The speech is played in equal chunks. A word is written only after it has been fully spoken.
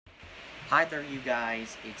Hi there, you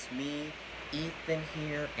guys. It's me, Ethan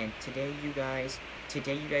here, and today you guys,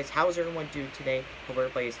 how's everyone doing today? Hope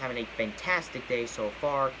everybody is having a fantastic day so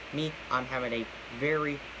far. I'm having a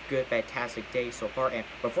very good, fantastic day so far. And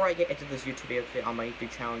before I get into this YouTube video today on my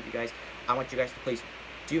YouTube channel, you guys, I want you guys to please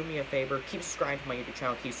do me a favor, keep subscribing to my YouTube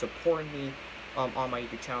channel, keep supporting me on my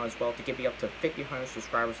YouTube channel as well to get me up to 1,500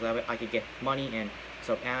 subscribers. So that way I could get money and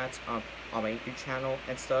some ads on my YouTube channel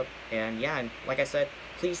and stuff. And yeah, and like I said,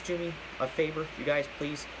 please do me a favor, you guys.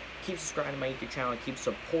 Please keep subscribing to my YouTube channel and keep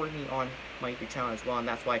supporting me on my YouTube channel as well. And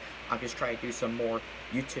that's why I'm just trying to do some more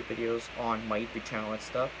YouTube videos on my YouTube channel and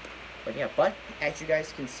stuff. But yeah, as you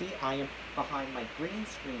guys can see, I am behind my green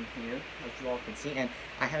screen here, as you all can see, and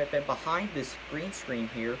I haven't been behind this green screen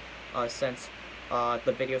here since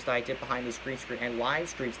the videos that I did behind this green screen and live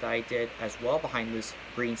streams that I did as well behind this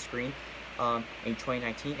green screen in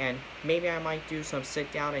 2019. And maybe I might do some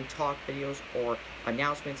sit down and talk videos or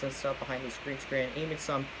announcements and stuff behind this green screen, and even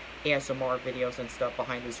some ASMR videos and stuff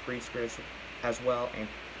behind this green screen as well. And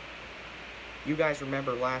you guys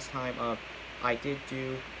remember last time I did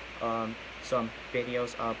do some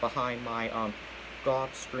videos behind my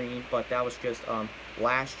GOG screen, but that was just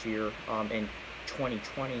last year in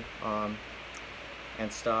 2020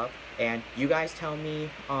 and stuff. And you guys tell me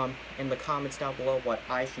in the comments down below what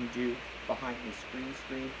I should do behind this green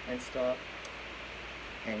screen and stuff.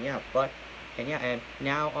 And yeah, and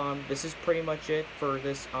now this is pretty much it for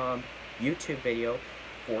this YouTube video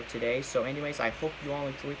for today. So anyways, I hope you all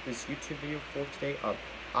enjoyed this YouTube video for today.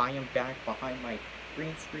 I am back behind my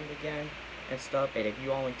green screen again and stuff. And if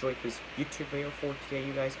you all enjoyed this YouTube video for today,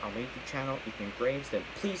 you guys, on my YouTube channel, Ethan Graves, then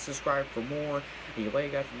please subscribe for more. And you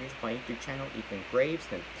guys are new to my YouTube channel, Ethan Graves,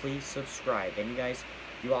 then please subscribe. And you guys,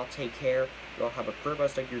 you all take care. You all have a great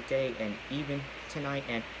rest of your day and even tonight.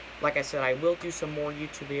 And like I said, I will do some more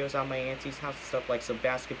YouTube videos on my auntie's house and stuff, like some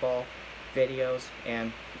basketball videos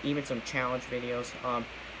and even some challenge videos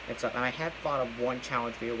and stuff. And I have thought of one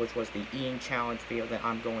challenge video, which was the eating challenge video that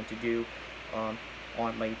I'm going to do on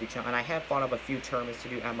my YouTube channel. And I have thought of a few tournaments to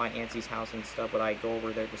do at my auntie's house and stuff, but I go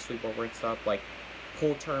over there to sleep over and stuff, like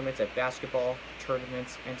pool tournaments and basketball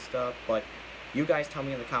tournaments and stuff. But you guys tell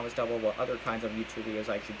me in the comments down below what other kinds of YouTube videos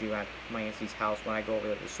I should do at my auntie's house when I go over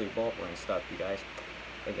there to sleep over and stuff, you guys.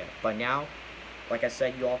 But yeah, but now, like I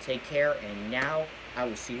said, you all take care, and now I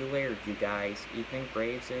will see you later, you guys. Ethan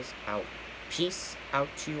Graves is out. Peace out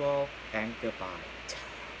to you all, and goodbye.